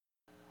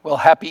Well,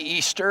 happy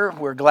Easter.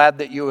 We're glad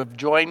that you have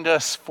joined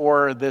us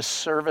for this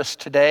service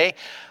today.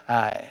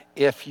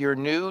 If you're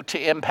new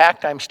to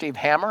Impact, I'm Steve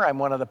Hammer. I'm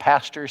one of the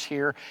pastors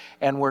here,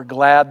 and we're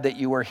glad that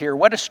you are here.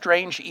 What a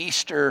strange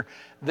Easter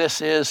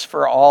this is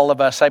for all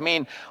of us. I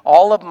mean,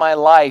 all of my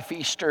life,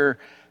 Easter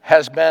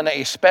has been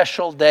a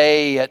special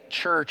day at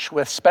church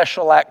with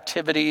special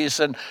activities,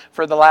 and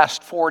for the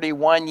last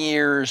 41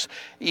 years,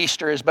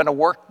 Easter has been a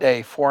work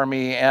day for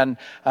me, and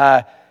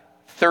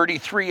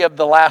 33 of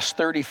the last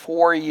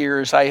 34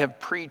 years, I have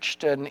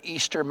preached an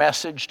Easter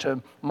message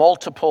to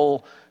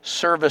multiple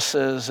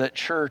services at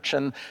church.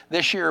 And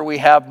this year we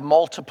have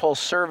multiple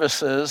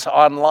services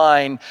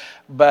online,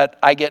 but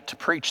I get to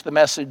preach the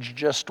message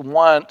just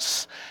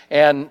once,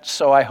 and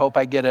so I hope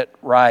I get it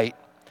right.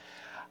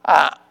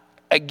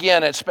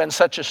 Again, it's been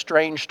such a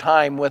strange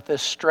time with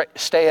this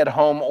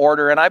stay-at-home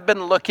order, and I've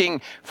been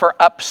looking for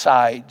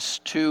upsides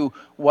to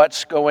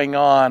what's going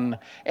on.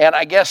 And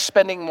I guess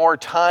spending more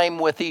time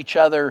with each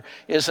other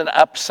is an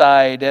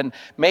upside, and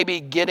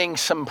maybe getting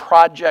some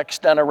projects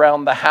done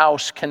around the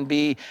house can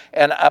be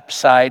an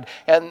upside.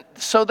 And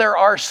so there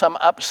are some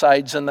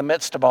upsides in the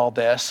midst of all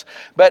this.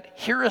 But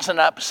here is an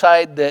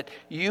upside that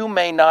you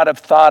may not have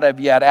thought of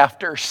yet.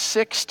 After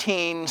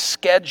 16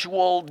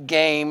 scheduled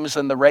games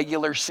in the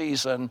regular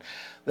season,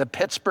 the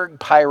Pittsburgh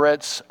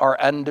Pirates are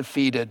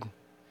undefeated.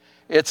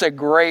 It's a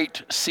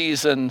great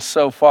season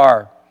so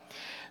far.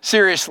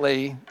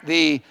 Seriously,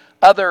 the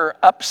other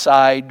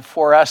upside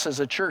for us as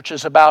a church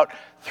is about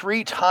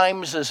 3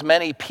 times as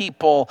many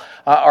people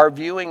are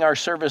viewing our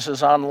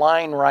services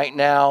online right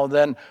now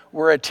than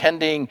we're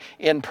attending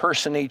in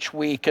person each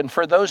week. And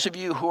for those of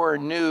you who are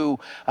new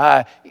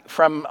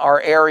from our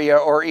area,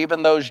 or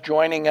even those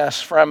joining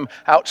us from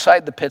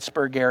outside the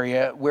Pittsburgh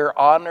area, we're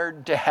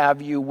honored to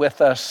have you with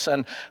us.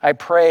 And I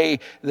pray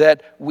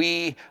that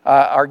we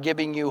are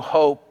giving you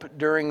hope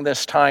during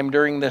this time,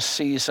 during this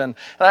season.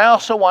 And I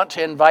also want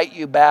to invite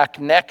you back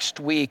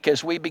next week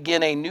as we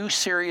begin a new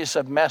series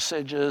of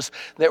messages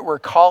that we're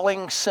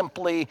calling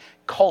simply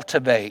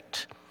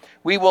Cultivate.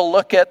 We will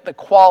look at the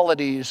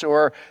qualities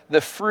or the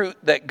fruit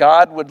that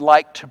God would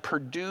like to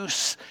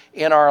produce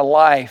in our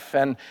life.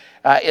 And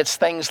it's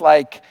things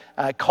like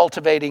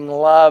cultivating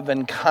love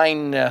and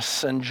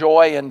kindness and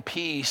joy and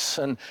peace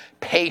and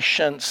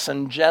patience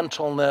and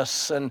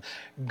gentleness and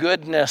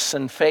goodness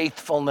and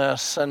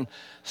faithfulness and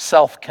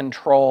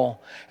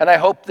self-control. And I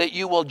hope that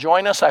you will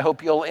join us. I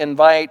hope you'll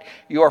invite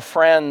your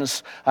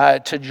friends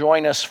to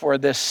join us for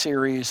this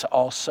series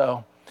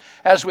also.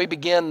 As we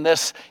begin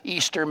this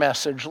Easter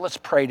message, let's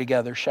pray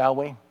together, shall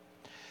we?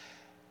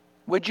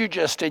 Would you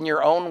just, in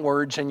your own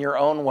words, in your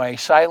own way,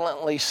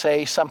 silently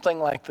say something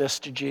like this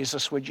to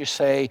Jesus? Would you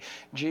say,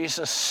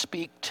 Jesus,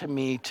 speak to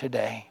me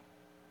today.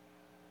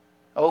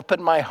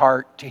 Open my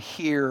heart to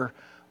hear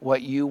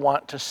what you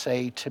want to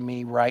say to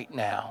me right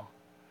now.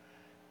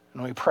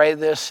 And we pray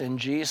this in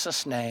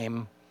Jesus'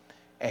 name,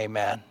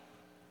 amen.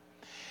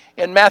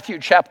 In Matthew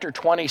chapter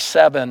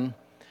 27,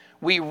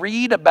 we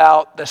read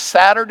about the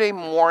Saturday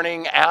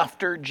morning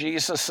after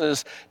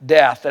Jesus'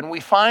 death. And we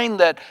find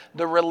that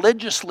the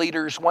religious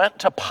leaders went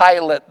to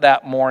Pilate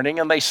that morning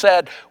and they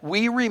said,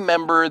 we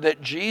remember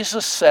that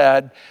Jesus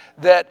said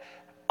that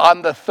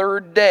on the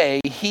third day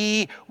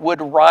he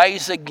would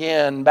rise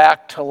again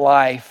back to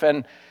life.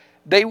 And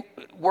they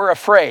were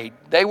afraid.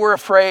 They were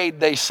afraid,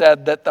 they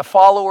said, that the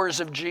followers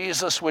of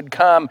Jesus would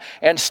come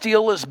and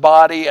steal his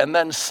body and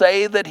then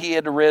say that he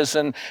had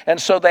risen. And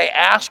so they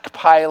asked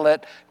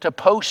Pilate to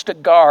post a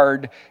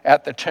guard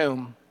at the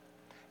tomb.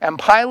 And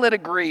Pilate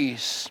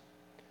agrees.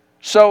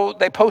 So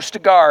they post a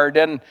guard,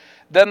 and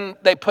then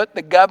they put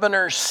the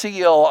governor's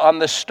seal on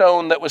the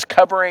stone that was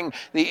covering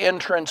the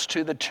entrance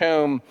to the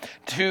tomb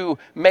to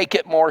make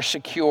it more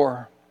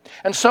secure.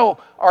 And so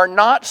our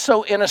not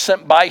so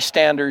innocent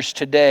bystanders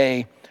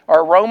today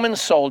are Roman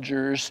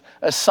soldiers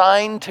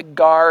assigned to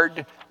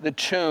guard the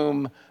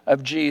tomb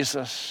of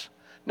Jesus.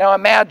 Now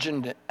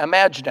imagine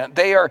it.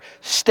 They are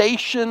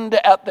stationed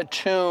at the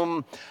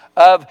tomb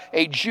of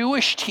a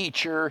Jewish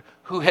teacher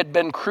who had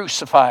been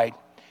crucified.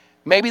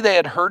 Maybe they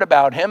had heard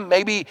about him.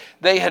 Maybe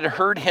they had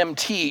heard him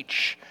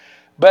teach.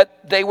 But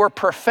they were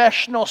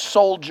professional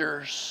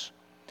soldiers,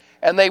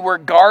 and they were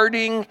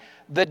guarding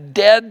the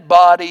dead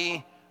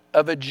body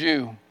of a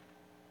Jew.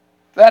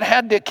 That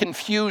had to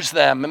confuse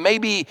them and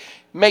maybe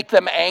make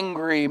them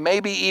angry,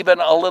 maybe even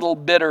a little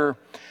bitter.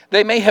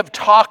 They may have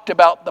talked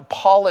about the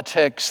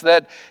politics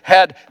that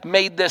had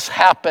made this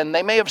happen.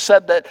 They may have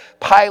said that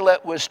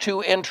Pilate was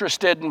too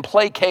interested in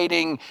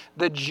placating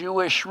the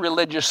Jewish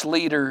religious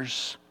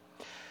leaders.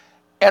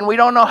 And we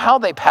don't know how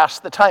they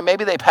passed the time.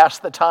 Maybe they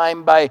passed the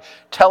time by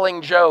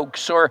telling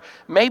jokes, or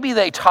maybe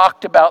they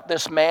talked about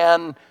this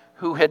man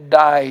who had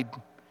died.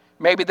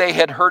 Maybe they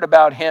had heard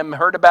about him,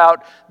 heard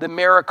about the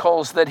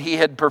miracles that he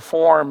had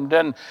performed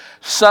and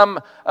some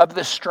of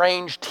the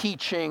strange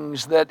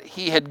teachings that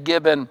he had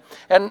given.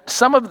 And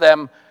some of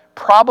them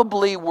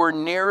probably were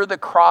near the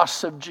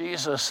cross of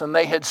Jesus, and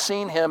they had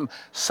seen him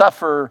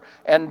suffer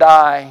and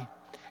die.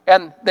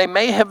 And they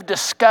may have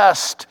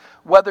discussed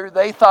whether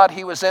they thought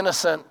he was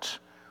innocent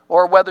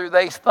or whether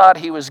they thought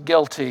he was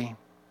guilty.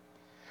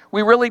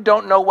 We really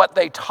don't know what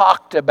they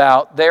talked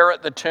about there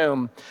at the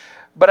tomb.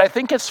 But I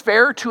think it's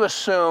fair to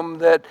assume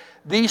that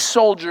these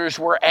soldiers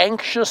were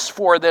anxious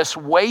for this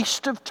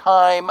waste of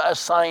time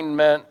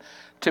assignment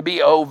to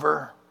be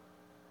over.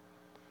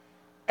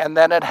 And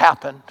then it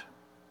happened.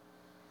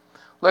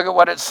 Look at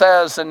what it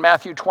says in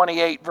Matthew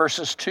 28,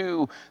 verses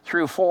 2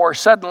 through 4.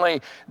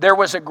 Suddenly there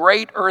was a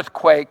great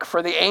earthquake,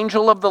 for the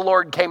angel of the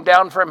Lord came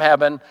down from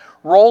heaven,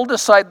 rolled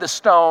aside the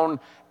stone,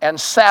 and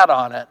sat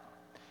on it.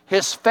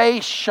 His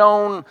face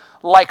shone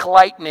like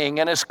lightning,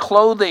 and his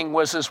clothing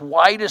was as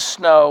white as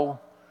snow.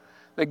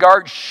 The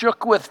guards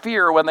shook with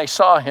fear when they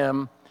saw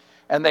him,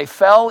 and they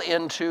fell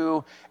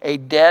into a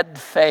dead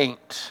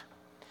faint.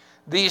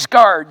 These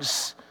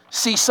guards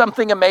see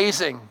something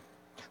amazing.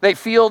 They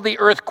feel the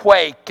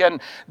earthquake,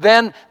 and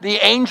then the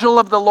angel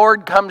of the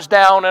Lord comes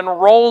down and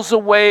rolls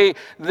away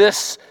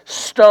this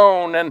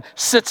stone and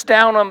sits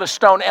down on the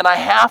stone. And I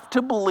have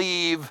to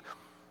believe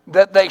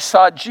that they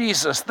saw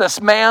Jesus,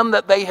 this man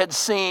that they had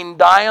seen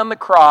die on the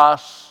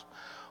cross,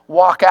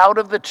 walk out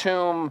of the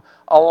tomb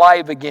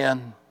alive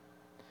again.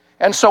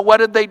 And so what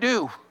did they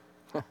do?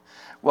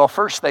 Well,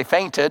 first they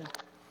fainted.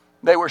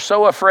 They were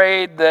so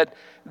afraid that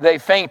they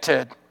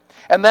fainted.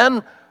 And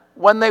then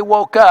when they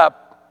woke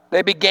up,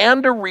 they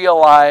began to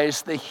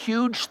realize the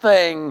huge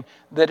thing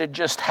that had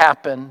just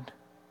happened.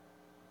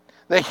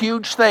 The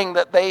huge thing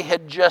that they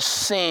had just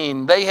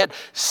seen. They had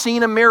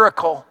seen a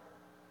miracle.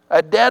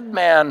 A dead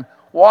man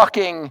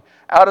walking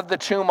out of the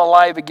tomb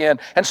alive again.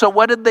 And so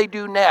what did they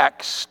do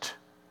next?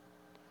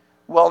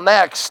 Well,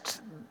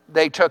 next,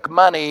 they took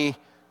money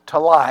to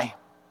lie.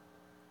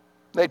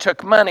 They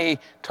took money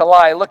to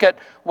lie. Look at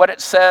what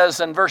it says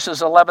in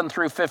verses 11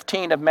 through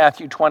 15 of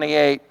Matthew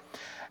 28.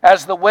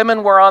 As the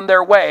women were on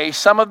their way,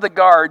 some of the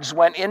guards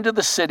went into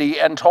the city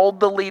and told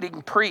the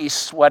leading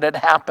priests what had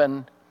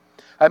happened.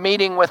 A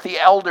meeting with the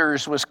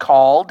elders was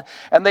called,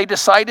 and they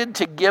decided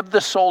to give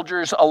the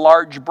soldiers a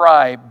large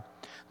bribe.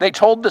 They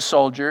told the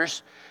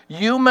soldiers,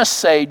 "You must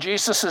say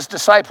Jesus'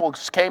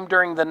 disciples came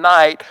during the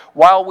night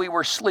while we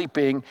were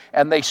sleeping,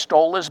 and they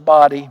stole his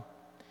body.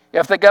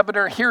 If the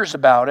governor hears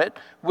about it,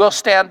 we'll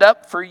stand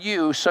up for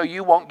you so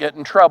you won't get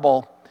in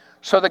trouble."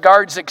 So the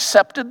guards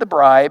accepted the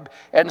bribe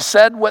and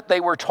said what they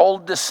were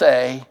told to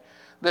say.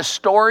 The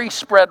story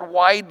spread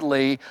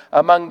widely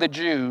among the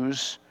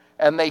Jews,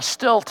 and they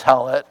still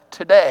tell it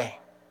today.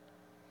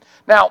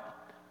 Now,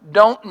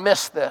 don't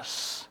miss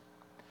this.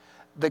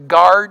 The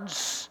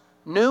guards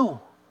knew.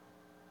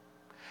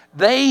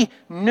 They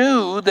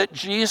knew that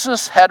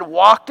Jesus had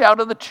walked out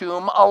of the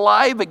tomb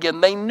alive again.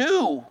 They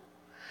knew.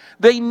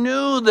 They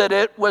knew that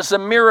it was a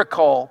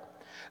miracle.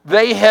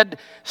 They had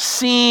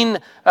seen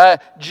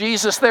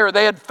Jesus there.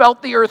 They had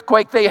felt the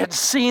earthquake. They had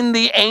seen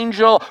the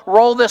angel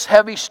roll this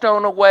heavy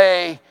stone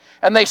away.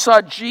 And they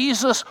saw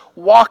Jesus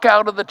walk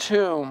out of the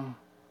tomb.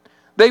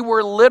 They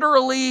were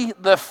literally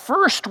the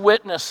first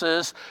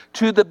witnesses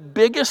to the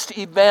biggest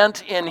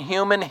event in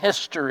human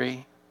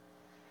history.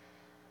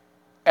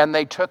 And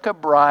they took a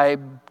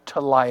bribe to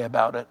lie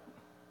about it.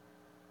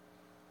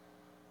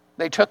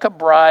 They took a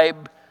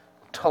bribe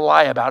to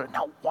lie about it.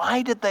 Now,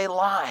 why did they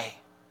lie?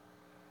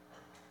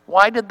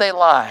 Why did they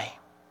lie?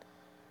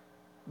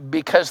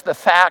 Because the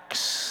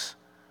facts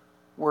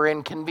were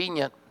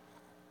inconvenient.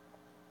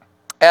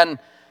 And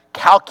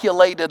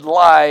calculated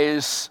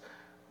lies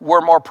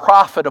were more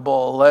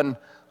profitable and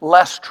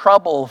less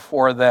trouble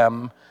for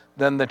them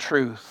than the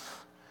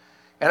truth.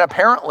 And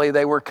apparently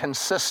they were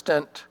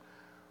consistent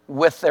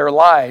with their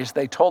lies.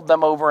 They told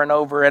them over and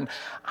over. And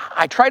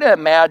I try to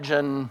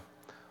imagine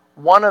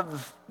one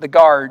of the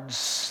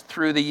guards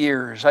through the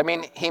years. I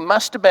mean, he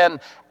must have been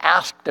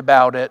asked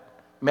about it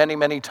many,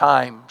 many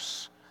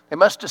times. They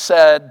must have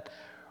said,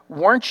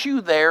 "Weren't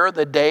you there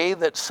the day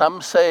that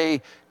some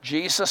say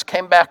Jesus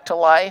came back to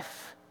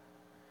life?"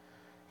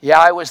 "Yeah,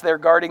 I was there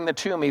guarding the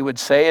tomb," he would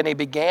say, and he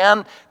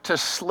began to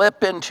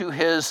slip into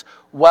his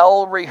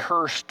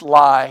well-rehearsed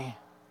lie.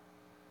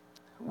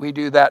 We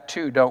do that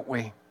too, don't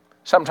we?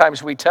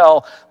 Sometimes we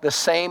tell the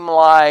same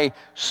lie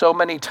so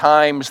many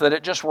times that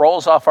it just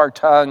rolls off our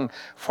tongue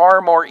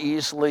far more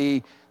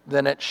easily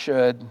than it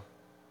should.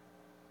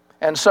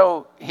 And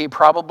so he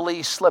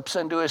probably slips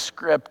into his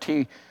script.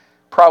 He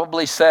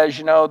probably says,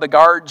 the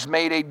guards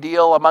made a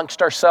deal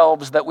amongst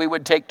ourselves that we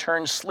would take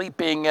turns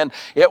sleeping, and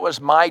it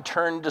was my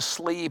turn to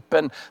sleep,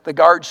 and the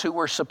guards who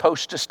were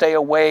supposed to stay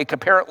awake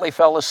apparently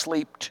fell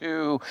asleep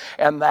too.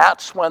 And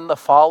that's when the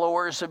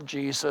followers of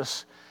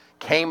Jesus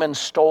came and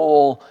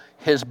stole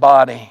his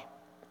body.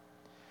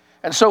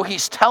 And so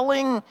he's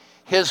telling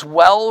his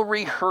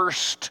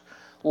well-rehearsed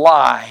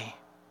lie.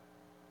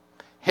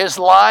 His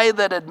lie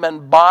that had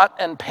been bought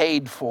and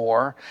paid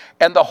for.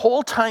 And the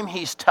whole time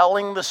he's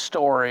telling the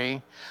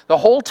story, the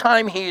whole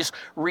time he's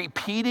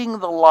repeating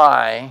the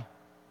lie,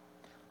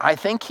 I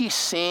think he's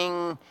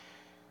seeing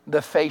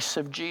the face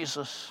of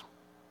Jesus.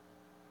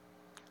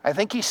 I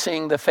think he's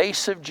seeing the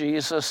face of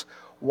Jesus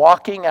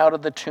walking out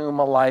of the tomb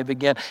alive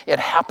again. It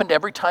happened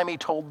every time he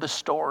told the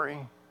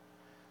story.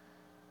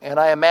 And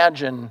I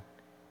imagine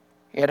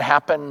it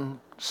happened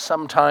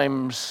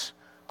sometimes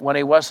when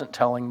he wasn't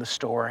telling the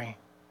story.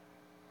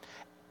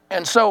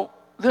 And so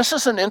this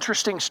is an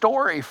interesting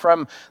story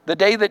from the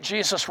day that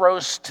Jesus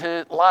rose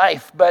to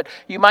life, but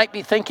you might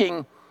be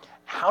thinking,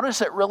 how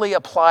does it really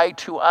apply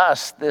to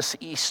us this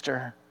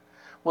Easter?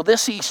 Well,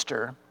 this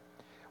Easter,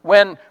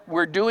 when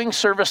we're doing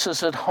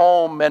services at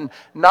home and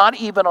not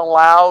even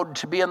allowed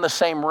to be in the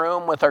same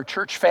room with our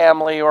church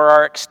family or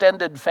our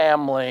extended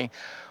family,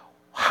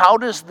 how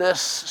does this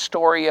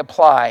story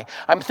apply?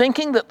 I'm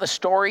thinking that the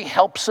story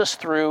helps us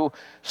through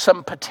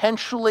some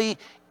potentially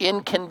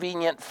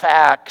inconvenient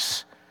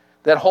facts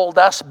that hold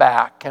us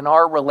back in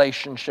our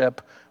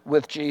relationship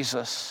with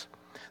Jesus.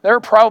 There are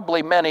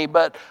probably many,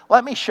 but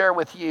let me share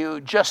with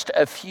you just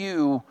a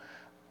few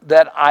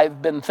that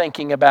I've been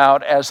thinking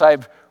about as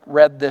I've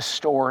read this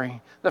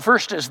story. The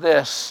first is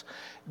this: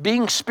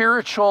 being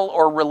spiritual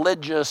or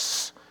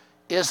religious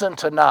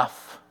isn't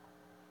enough.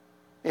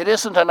 It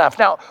isn't enough.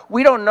 Now,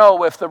 we don't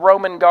know if the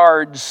Roman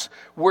guards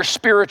were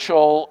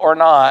spiritual or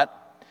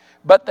not,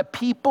 but the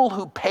people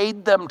who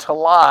paid them to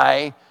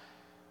lie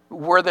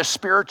were the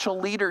spiritual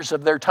leaders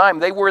of their time.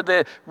 They were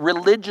the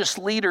religious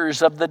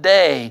leaders of the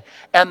day,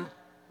 and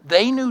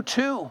they knew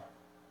too.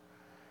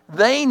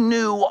 They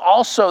knew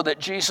also that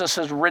Jesus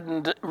has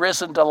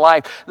risen to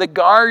life. The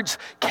guards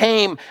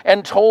came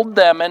and told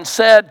them and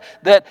said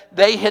that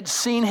they had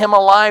seen him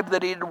alive,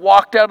 that he had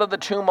walked out of the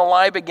tomb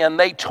alive again.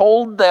 They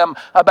told them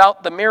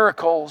about the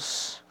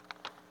miracles.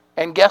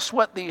 And guess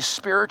what these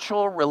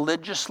spiritual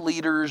religious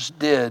leaders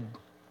did?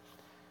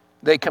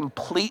 They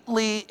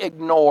completely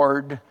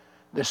ignored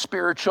the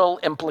spiritual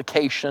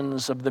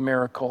implications of the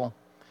miracle.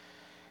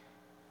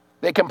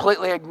 They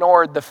completely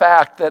ignored the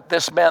fact that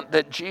this meant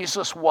that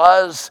Jesus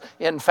was,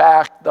 in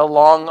fact, the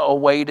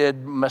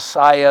long-awaited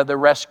Messiah, the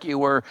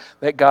rescuer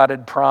that God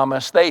had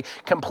promised. They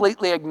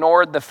completely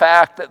ignored the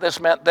fact that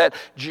this meant that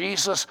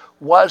Jesus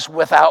was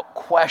without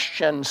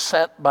question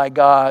sent by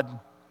God.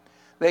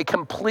 They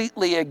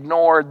completely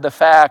ignored the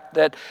fact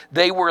that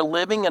they were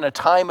living in a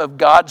time of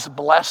God's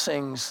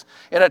blessings,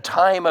 in a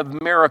time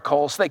of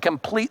miracles. They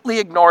completely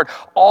ignored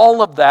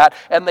all of that,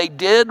 and they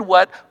did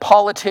what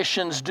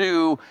politicians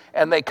do,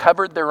 and they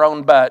covered their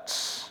own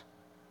butts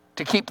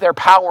to keep their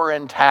power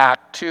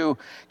intact, to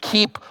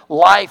keep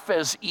life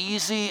as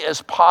easy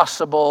as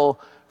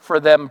possible for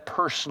them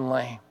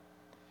personally.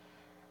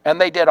 And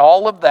they did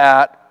all of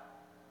that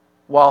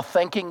while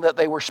thinking that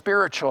they were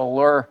spiritual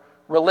or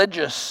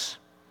religious.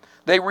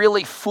 They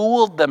really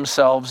fooled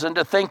themselves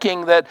into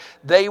thinking that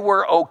they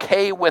were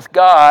okay with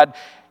God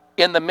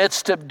in the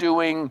midst of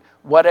doing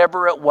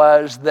whatever it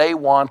was they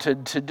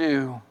wanted to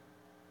do.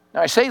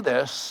 Now, I say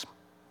this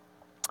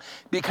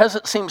because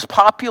it seems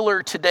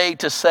popular today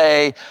to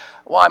say,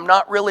 well, I'm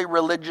not really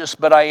religious,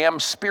 but I am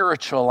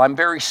spiritual. I'm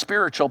very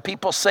spiritual.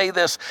 People say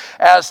this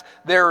as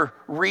their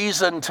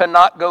reason to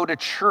not go to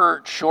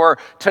church or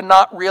to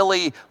not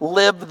really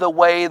live the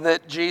way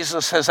that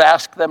Jesus has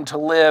asked them to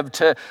live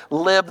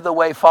the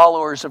way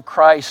followers of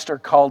Christ are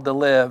called to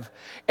live.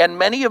 And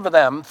many of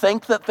them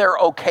think that they're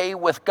okay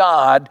with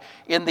God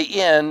in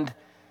the end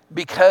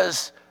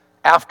because,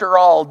 after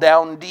all,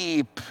 down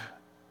deep,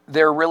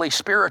 they're really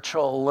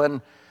spiritual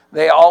and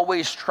they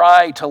always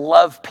try to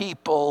love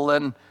people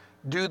and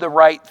do the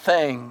right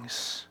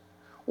things.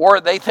 Or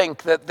they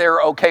think that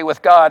they're okay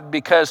with God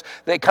because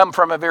they come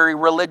from a very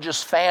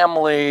religious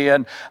family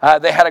and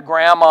they had a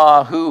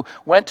grandma who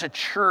went to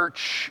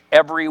church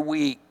every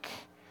week.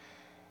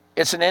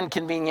 It's an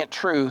inconvenient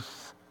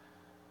truth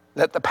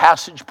that the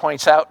passage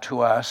points out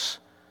to us,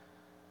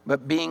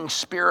 but being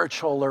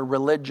spiritual or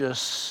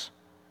religious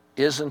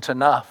isn't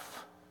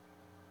enough.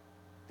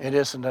 It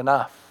isn't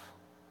enough.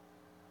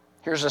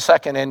 Here's a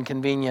second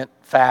inconvenient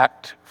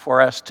fact for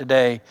us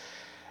today.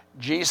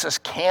 Jesus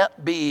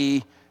can't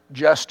be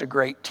just a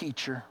great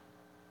teacher.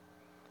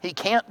 He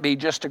can't be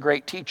just a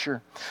great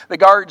teacher. The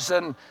guards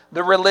and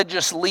the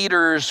religious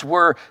leaders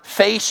were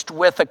faced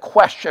with a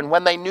question.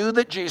 When they knew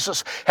that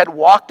Jesus had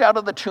walked out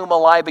of the tomb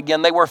alive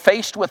again, they were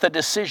faced with a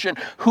decision.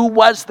 Who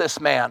was this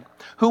man?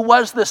 Who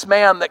was this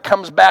man that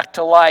comes back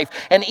to life?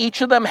 And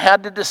each of them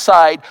had to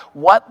decide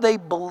what they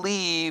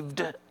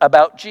believed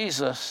about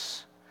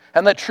Jesus.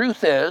 And the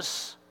truth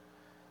is,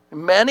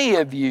 many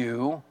of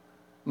you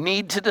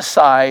need to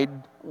decide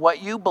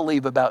what you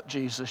believe about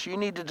Jesus. You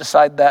need to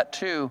decide that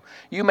too.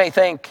 You may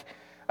think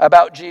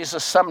about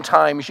Jesus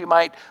sometimes. You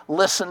might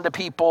listen to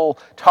people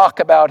talk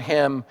about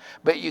him,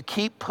 but you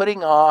keep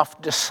putting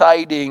off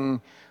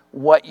deciding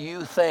what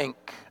you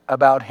think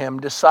about him,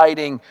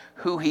 deciding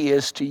who he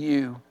is to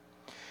you.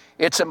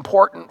 It's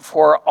important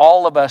for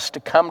all of us to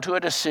come to a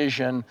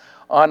decision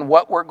on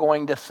what we're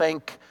going to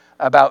think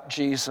about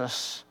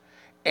Jesus.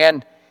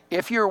 And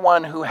if you're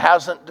one who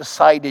hasn't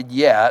decided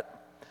yet,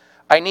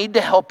 I need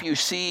to help you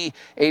see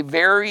a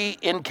very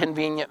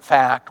inconvenient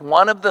fact.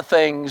 One of the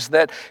things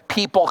that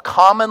people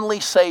commonly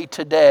say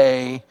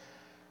today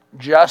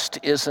just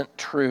isn't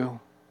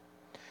true.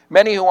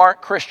 Many who aren't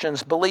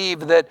Christians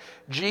believe that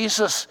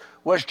Jesus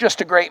was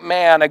just a great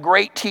man, a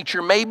great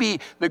teacher, maybe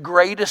the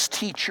greatest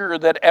teacher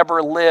that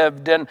ever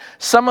lived. And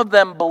some of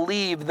them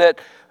believe that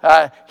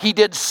He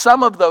did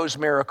some of those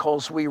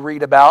miracles we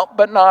read about,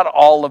 but not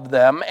all of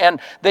them.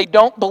 And they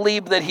don't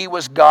believe that he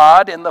was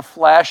God in the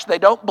flesh. They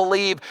don't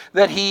believe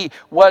that he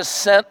was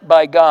sent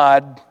by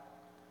God.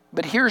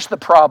 But here's the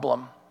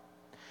problem.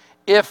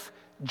 If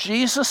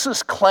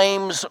Jesus'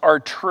 claims are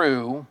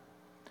true,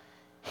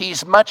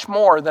 he's much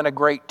more than a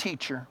great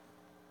teacher.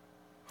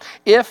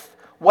 If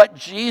what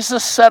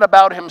Jesus said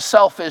about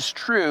himself is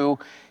true,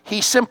 he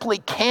simply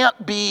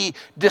can't be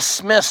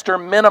dismissed or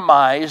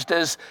minimized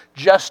as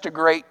just a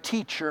great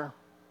teacher.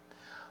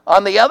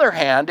 On the other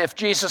hand, if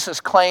Jesus'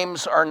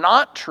 claims are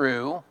not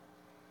true,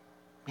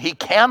 he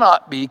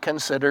cannot be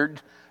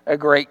considered a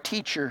great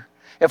teacher.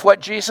 If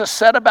what Jesus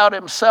said about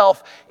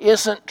himself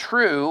isn't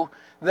true,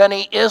 then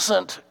he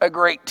isn't a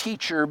great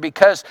teacher,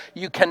 because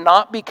you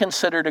cannot be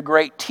considered a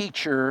great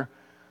teacher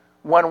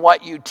when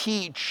what you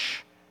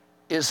teach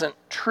isn't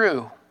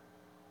true.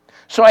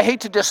 So I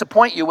hate to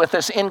disappoint you with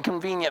this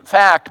inconvenient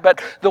fact,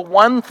 but the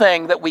one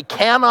thing that we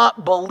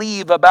cannot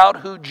believe about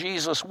who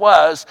Jesus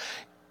was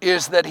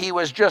is that he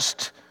was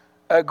just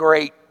a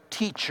great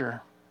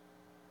teacher.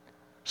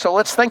 So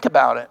let's think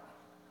about it.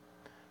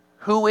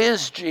 Who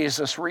is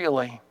Jesus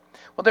really?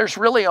 Well, there's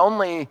really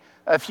only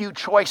a few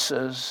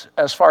choices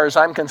as far as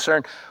I'm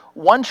concerned.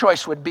 One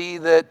choice would be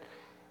that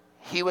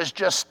he was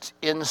just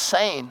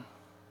insane.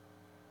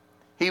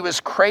 He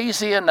was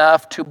crazy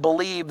enough to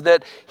believe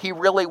that he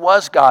really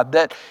was God,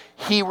 that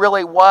he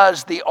really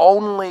was the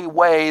only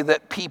way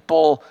that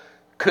people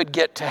could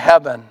get to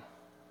heaven.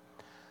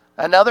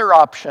 Another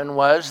option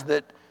was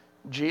that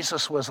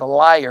Jesus was a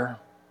liar,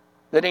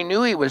 that he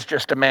knew he was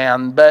just a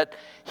man, but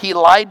he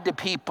lied to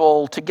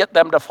people to get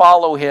them to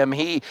follow him.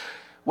 He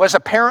was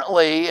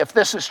apparently, if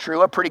this is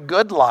true, a pretty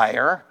good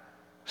liar,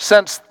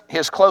 since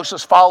his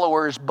closest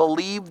followers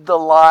believed the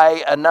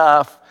lie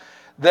enough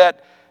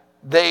that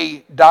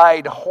they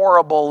died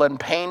horrible and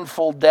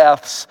painful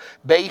deaths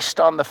based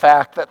on the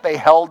fact that they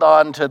held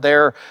on to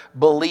their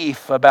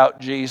belief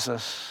about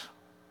Jesus.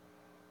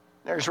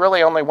 There's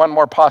really only one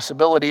more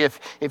possibility.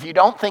 If you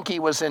don't think he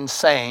was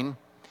insane,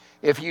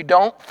 if you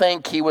don't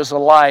think he was a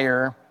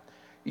liar,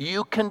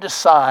 you can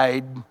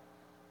decide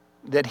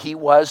that he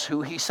was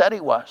who he said he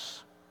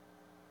was.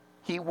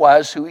 He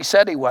was who he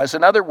said he was.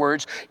 In other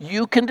words,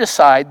 you can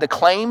decide the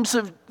claims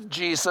of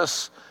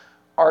Jesus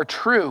are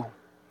true.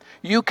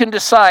 You can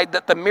decide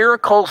that the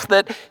miracles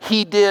that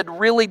he did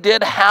really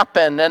did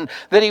happen, and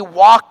that he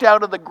walked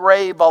out of the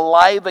grave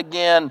alive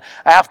again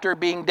after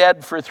being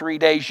dead for 3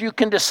 days. You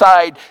can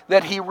decide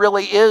that he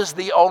really is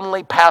the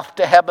only path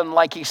to heaven,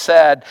 like he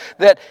said,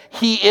 that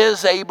he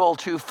is able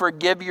to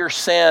forgive your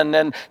sin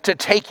and to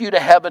take you to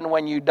heaven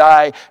when you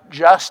die,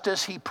 just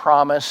as he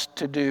promised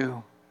to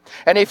do.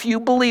 And if you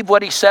believe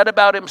what he said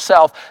about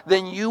himself,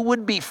 then you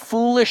would be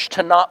foolish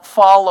to not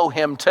follow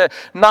him, to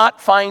not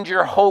find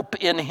your hope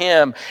in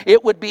him.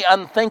 It would be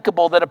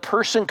unthinkable that a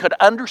person could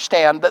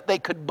understand that they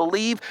could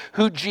believe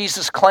who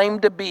Jesus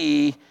claimed to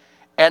be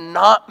and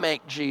not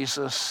make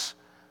Jesus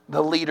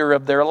the leader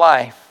of their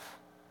life.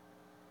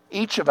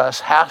 Each of us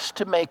has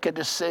to make a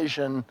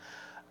decision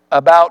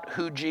about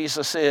who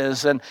Jesus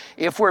is. And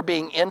if we're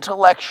being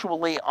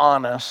intellectually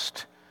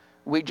honest,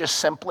 we just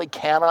simply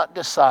cannot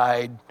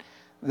decide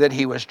that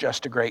he was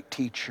just a great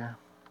teacher.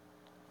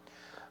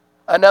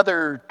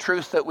 Another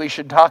truth that we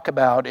should talk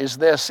about is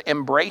this: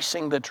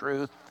 embracing the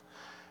truth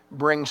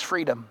brings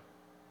freedom.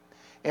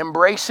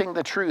 Embracing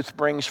the truth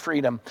brings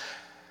freedom.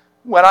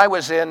 When I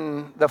was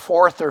in the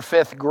 4th or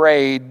 5th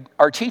grade,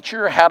 our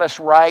teacher had us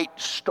write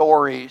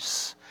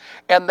stories.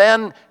 And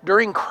then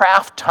during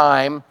craft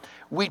time,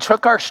 we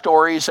took our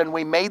stories and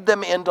we made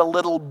them into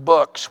little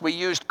books. We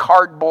used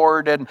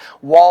cardboard and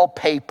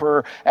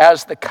wallpaper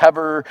as the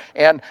cover,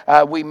 and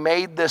we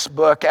made this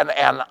book, and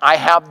I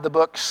have the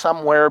book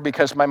somewhere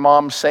because my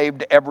mom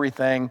saved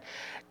everything.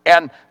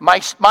 And my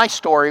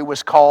story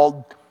was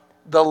called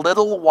The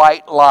Little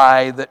White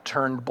Lie That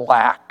Turned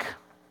Black.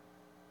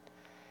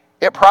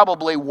 It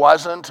probably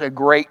wasn't a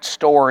great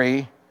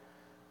story,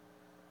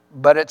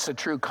 but it's a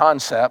true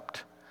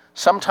concept.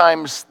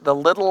 Sometimes the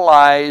little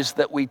lies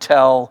that we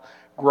tell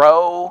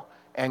grow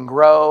and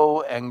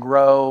grow and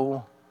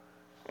grow,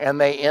 and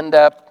they end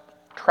up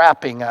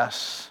trapping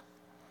us.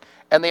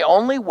 And the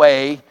only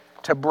way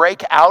to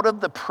break out of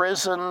the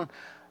prison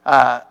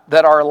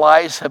that our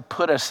lies have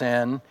put us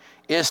in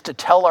is to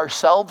tell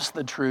ourselves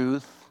the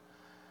truth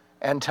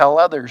and tell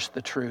others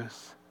the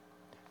truth.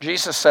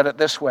 Jesus said it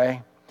this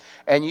way: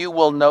 "And you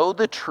will know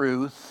the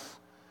truth,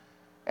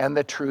 and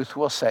the truth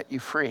will set you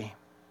free."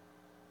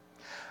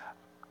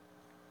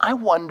 I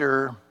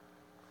wonder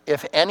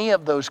if any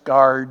of those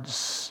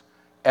guards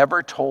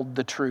ever told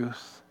the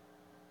truth.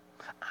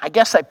 I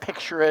guess I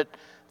picture it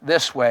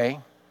this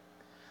way.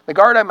 The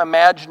guard I'm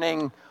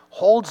imagining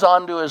holds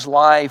on to his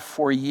life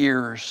for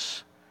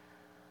years.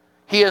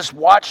 He has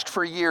watched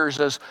for years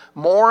as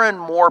more and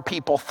more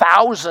people,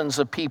 thousands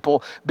of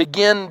people,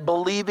 begin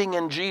believing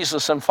in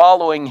Jesus and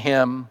following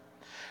him.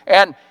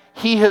 And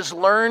he has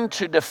learned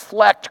to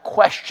deflect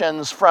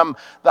questions from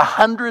the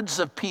hundreds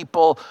of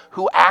people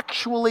who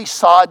actually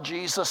saw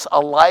Jesus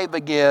alive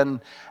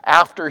again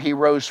after he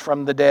rose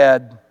from the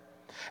dead.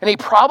 And he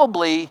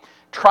probably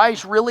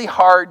tries really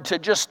hard to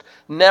just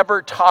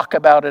never talk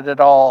about it at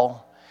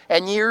all.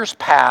 And years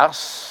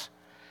pass,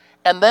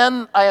 and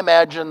then I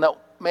imagine that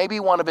maybe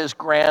one of his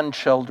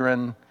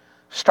grandchildren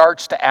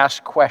starts to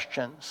ask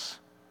questions,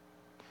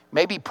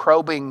 maybe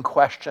probing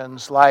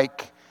questions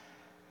like,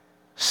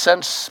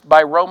 since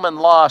by Roman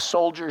law,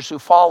 soldiers who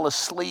fall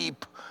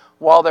asleep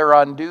while they're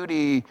on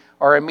duty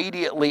are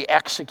immediately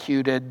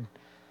executed,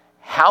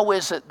 how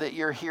is it that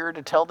you're here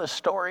to tell this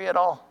story at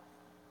all?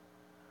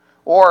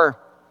 Or,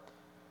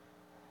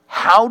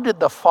 how did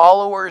the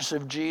followers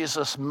of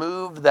Jesus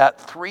move that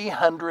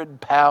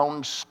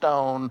 300-pound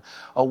stone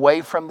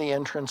away from the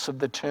entrance of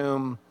the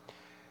tomb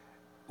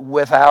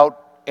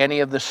without any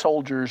of the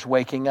soldiers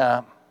waking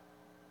up?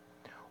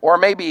 Or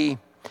maybe,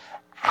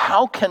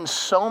 how can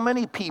so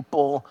many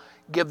people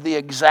give the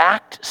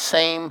exact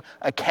same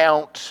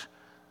account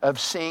of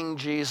seeing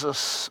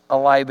Jesus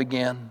alive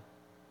again?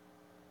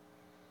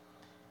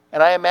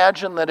 And I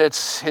imagine that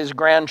it's his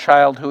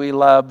grandchild who he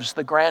loves,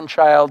 the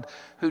grandchild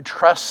who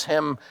trusts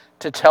him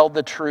to tell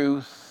the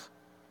truth.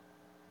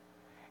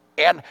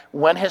 And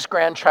when his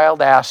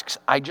grandchild asks,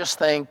 I just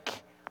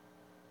think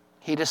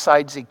he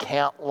decides he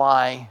can't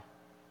lie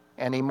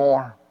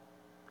anymore.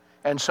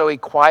 And so he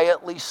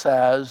quietly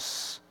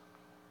says,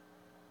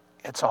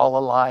 it's all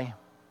a lie.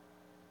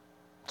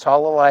 It's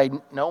all a lie.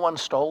 No one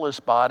stole his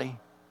body.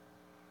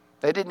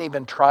 They didn't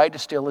even try to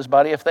steal his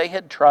body. If they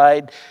had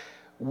tried,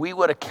 we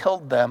would have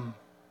killed them.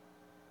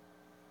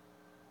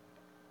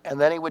 And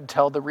then he would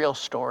tell the real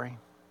story.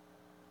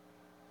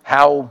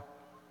 How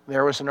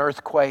there was an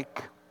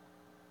earthquake.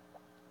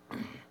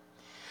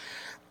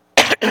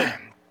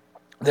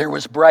 There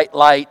was bright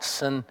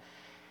lights, and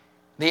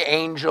the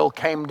angel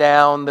came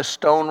down, the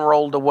stone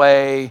rolled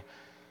away,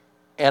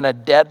 and a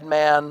dead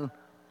man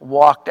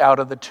walked out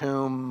of the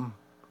tomb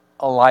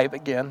alive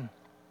again.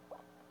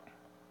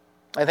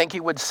 I think he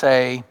would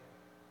say,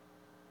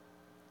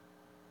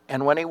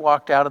 and when he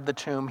walked out of the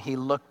tomb, he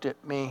looked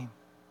at me.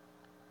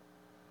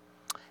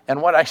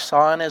 And what I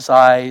saw in his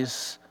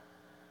eyes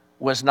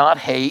was not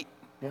hate,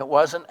 it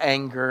wasn't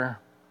anger,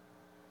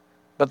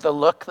 but the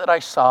look that I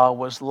saw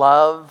was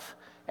love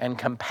and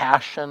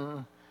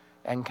compassion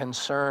and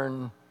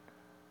concern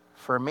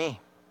for me.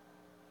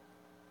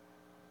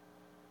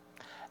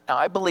 Now,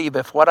 I believe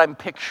if what I'm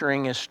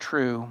picturing is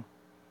true,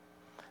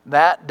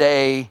 that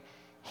day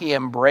he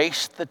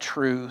embraced the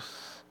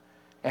truth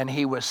and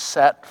he was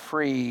set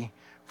free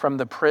from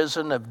the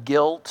prison of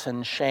guilt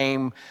and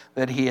shame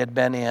that he had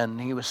been in.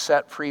 He was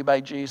set free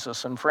by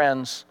Jesus. And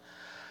friends,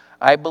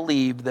 I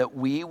believe that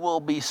we will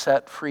be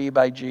set free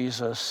by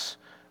Jesus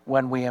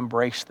when we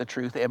embrace the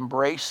truth.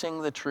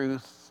 Embracing the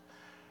truth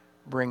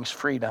brings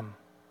freedom.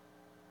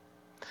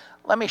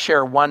 Let me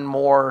share one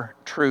more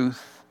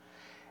truth.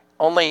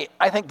 Only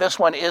I think this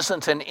one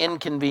isn't an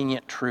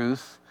inconvenient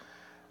truth,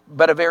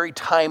 but a very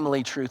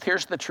timely truth.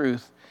 Here's the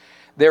truth.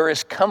 There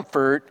is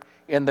comfort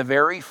in the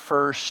very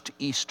first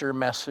Easter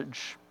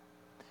message.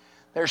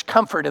 There's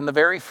comfort in the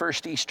very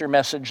first Easter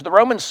message. The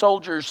Roman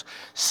soldiers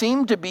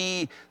seemed to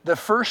be the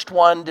first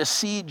one to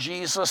see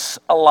Jesus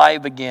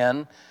alive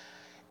again.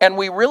 And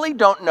we really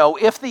don't know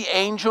if the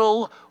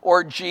angel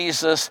or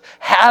Jesus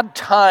had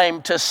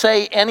time to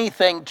say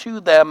anything to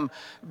them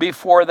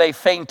before they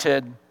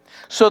fainted.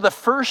 So the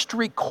first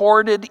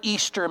recorded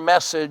Easter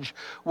message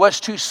was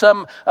to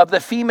some of the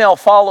female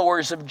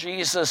followers of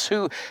Jesus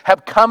who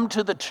have come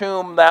to the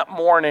tomb that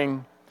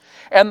morning.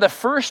 And the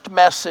first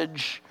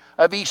message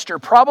of Easter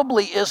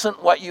probably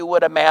isn't what you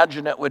would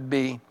imagine it would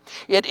be.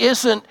 It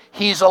isn't,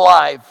 he's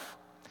alive.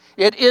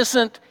 It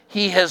isn't,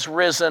 he has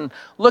risen.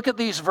 Look at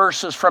these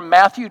verses from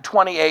Matthew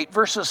 28,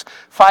 verses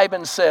 5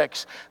 and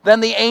 6.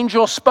 Then the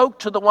angel spoke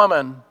to the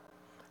woman.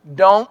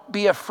 Don't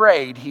be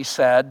afraid, he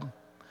said.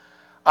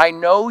 I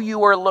know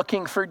you are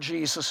looking for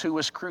Jesus who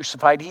was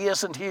crucified. He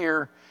isn't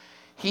here.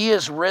 He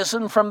is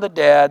risen from the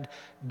dead,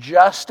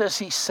 just as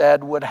he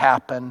said would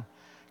happen.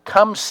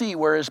 Come see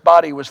where his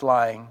body was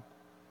lying.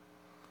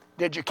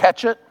 Did you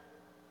catch it?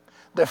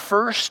 The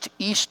first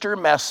Easter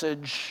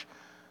message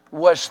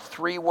was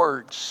 3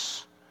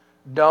 words.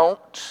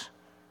 Don't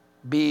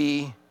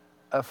be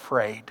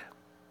afraid.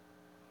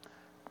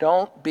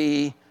 Don't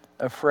be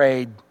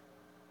afraid.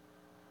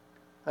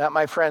 That,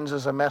 my friends,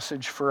 is a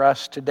message for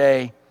us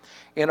today.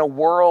 In a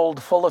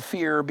world full of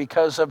fear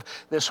because of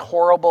this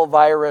horrible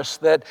virus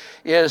that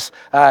is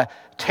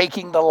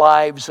taking the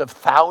lives of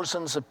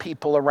thousands of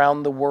people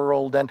around the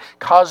world and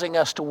causing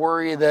us to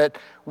worry that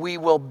we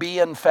will be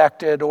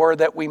infected or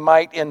that we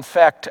might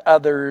infect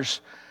others,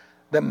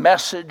 the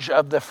message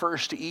of the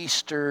first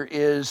Easter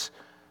is,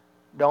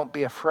 don't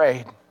be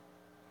afraid.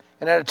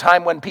 And at a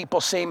time when people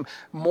seem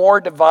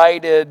more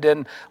divided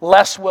and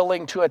less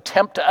willing to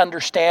attempt to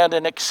understand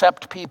and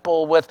accept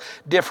people with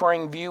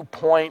differing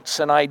viewpoints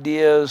and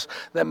ideas,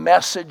 the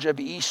message of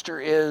Easter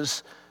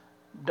is,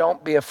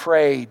 don't be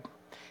afraid.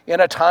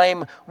 In a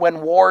time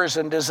when wars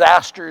and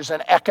disasters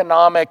and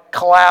economic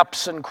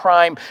collapse and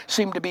crime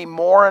seem to be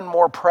more and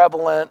more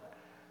prevalent,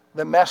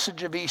 the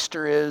message of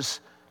Easter is,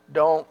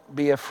 don't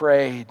be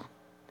afraid.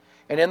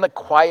 And in the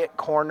quiet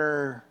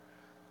corner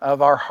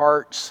of our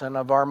hearts and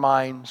of our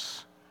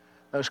minds,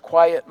 those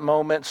quiet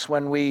moments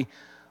when we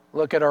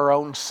look at our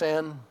own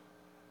sin,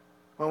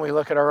 when we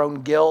look at our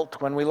own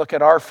guilt, when we look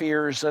at our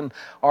fears and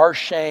our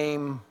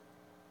shame,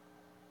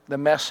 the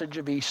message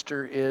of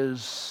Easter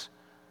is,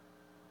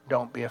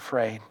 don't be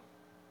afraid.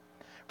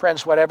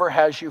 Friends, whatever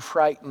has you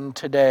frightened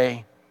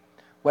today,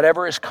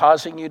 whatever is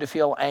causing you to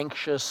feel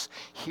anxious,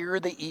 hear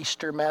the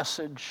Easter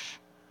message.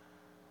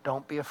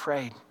 Don't be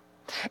afraid.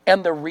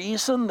 And the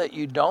reason that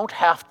you don't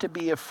have to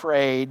be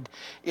afraid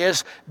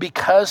is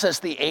because, as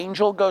the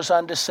angel goes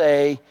on to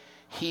say,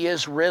 he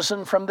is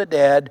risen from the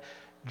dead,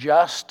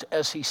 just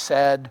as he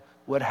said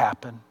would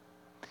happen.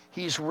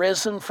 He's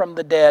risen from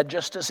the dead,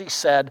 just as he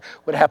said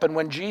would happen.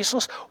 When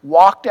Jesus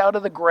walked out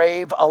of the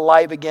grave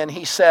alive again,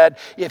 he said,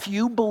 if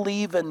you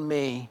believe in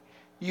me,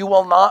 you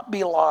will not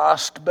be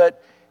lost,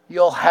 but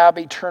you'll have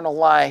eternal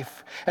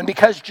life. And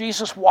because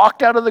Jesus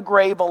walked out of the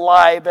grave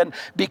alive, and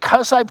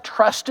because I've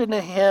trusted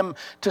in him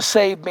to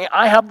save me,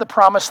 I have the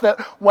promise that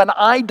when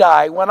I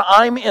die, when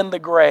I'm in the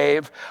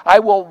grave, I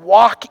will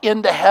walk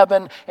into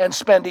heaven and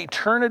spend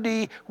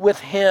eternity with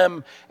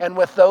him and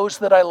with those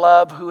that I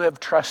love who have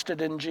trusted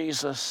in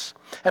Jesus.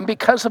 And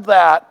because of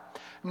that,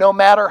 no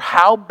matter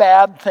how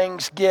bad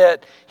things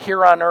get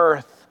here on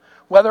earth,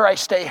 whether I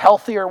stay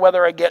healthy or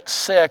whether I get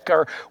sick,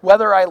 or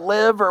whether I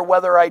live or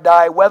whether I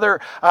die, whether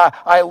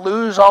I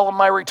lose all of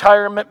my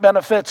retirement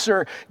benefits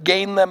or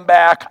gain them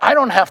back, I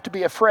don't have to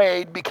be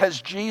afraid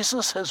because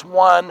Jesus has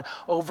won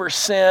over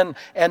sin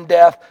and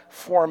death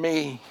for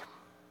me.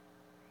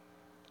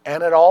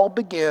 And it all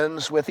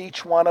begins with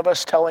each one of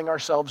us telling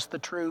ourselves the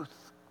truth.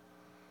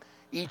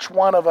 Each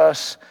one of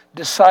us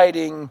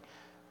deciding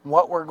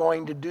what we're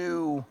going to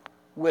do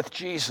with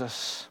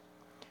Jesus.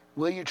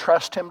 Will you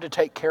trust him to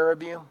take care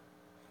of you?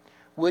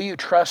 Will you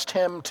trust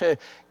him to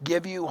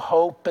give you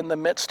hope in the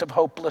midst of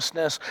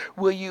hopelessness?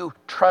 Will you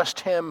trust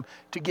him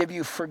to give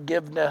you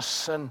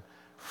forgiveness and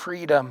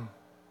freedom?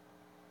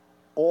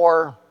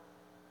 Or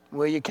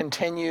will you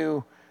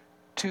continue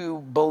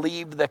to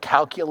believe the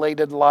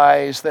calculated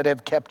lies that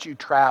have kept you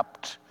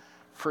trapped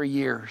for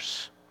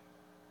years?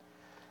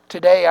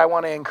 Today, I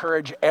want to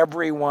encourage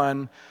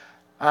everyone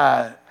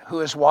who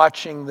is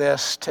watching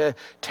this to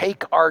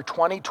take our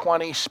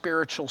 2020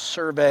 spiritual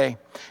survey.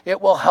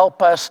 It will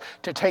help us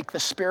to take the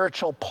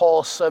spiritual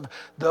pulse of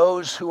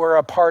those who are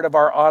a part of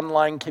our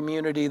online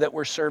community that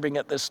we're serving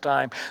at this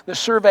time. The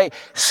survey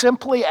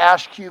simply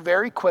asks you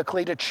very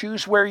quickly to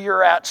choose where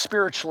you're at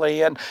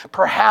spiritually, and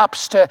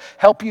perhaps to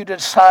help you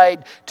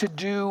decide to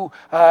do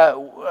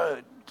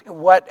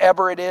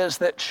whatever it is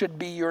that should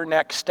be your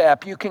next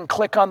step. You can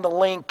click on the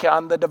link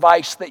on the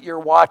device that you're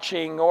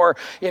watching, or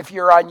if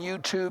you're on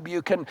YouTube,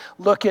 you can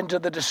look into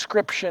the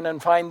description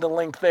and find the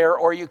link there,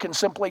 or you can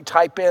simply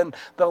type in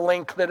the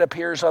link that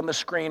appears on the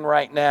screen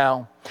right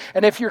now.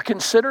 And if you're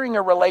considering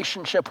a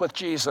relationship with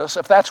Jesus,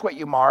 if that's what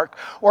you mark,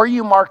 or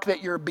you mark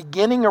that you're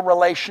beginning a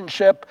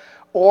relationship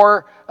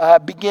or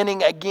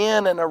beginning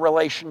again in a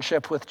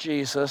relationship with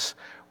Jesus,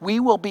 we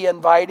will be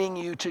inviting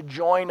you to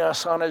join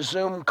us on a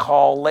Zoom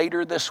call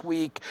later this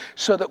week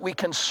so that we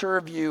can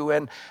serve you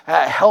and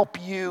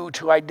help you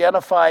to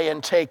identify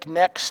and take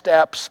next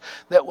steps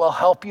that will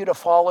help you to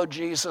follow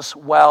Jesus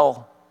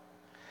well.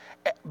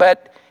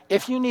 But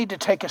if you need to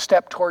take a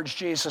step towards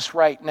Jesus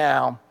right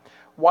now,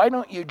 why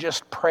don't you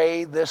just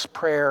pray this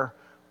prayer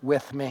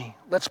with me?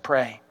 Let's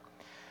pray.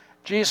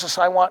 Jesus,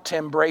 I want to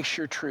embrace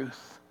your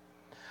truth.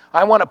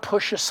 I want to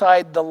push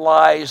aside the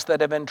lies that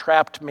have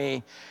entrapped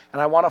me,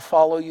 and I want to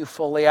follow you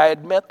fully. I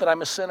admit that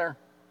I'm a sinner,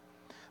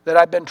 that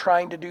I've been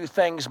trying to do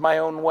things my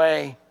own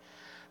way.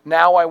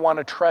 Now I want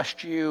to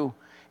trust you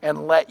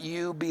and let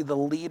you be the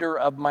leader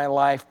of my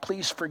life.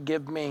 Please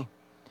forgive me.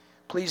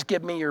 Please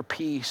give me your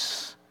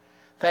peace.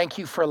 Thank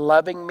you for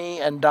loving me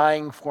and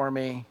dying for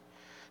me.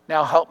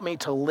 Now help me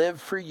to live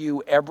for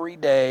you every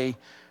day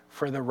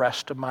for the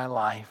rest of my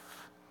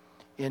life.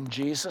 In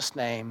Jesus'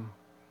 name,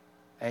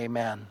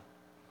 amen.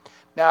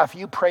 Now, if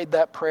you prayed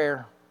that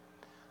prayer,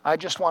 I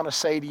just want to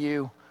say to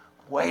you,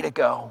 way to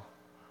go.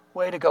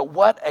 Way to go.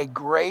 What a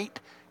great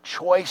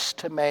choice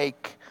to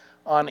make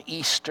on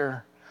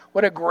Easter.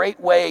 What a great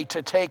way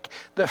to take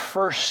the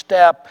first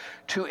step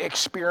to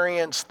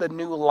experience the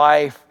new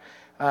life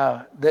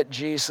that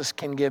Jesus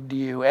can give to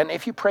you. And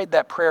if you prayed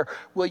that prayer,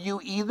 will you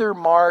either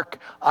mark,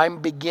 I'm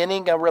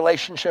beginning a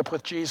relationship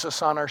with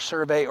Jesus on our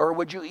survey, or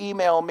would you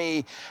email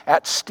me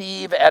at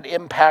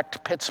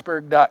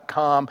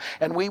steve@impactpittsburgh.com,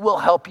 and we will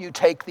help you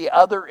take the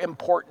other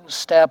important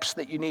steps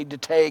that you need to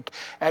take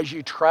as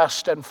you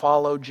trust and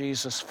follow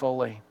Jesus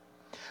fully.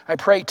 I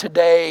pray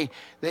today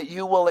that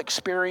you will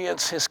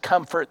experience his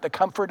comfort, the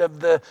comfort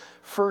of the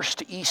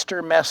first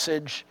Easter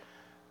message.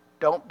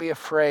 Don't be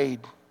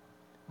afraid,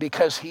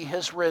 because he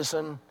has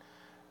risen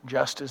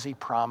just as he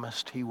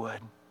promised he would.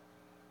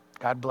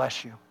 God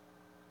bless you.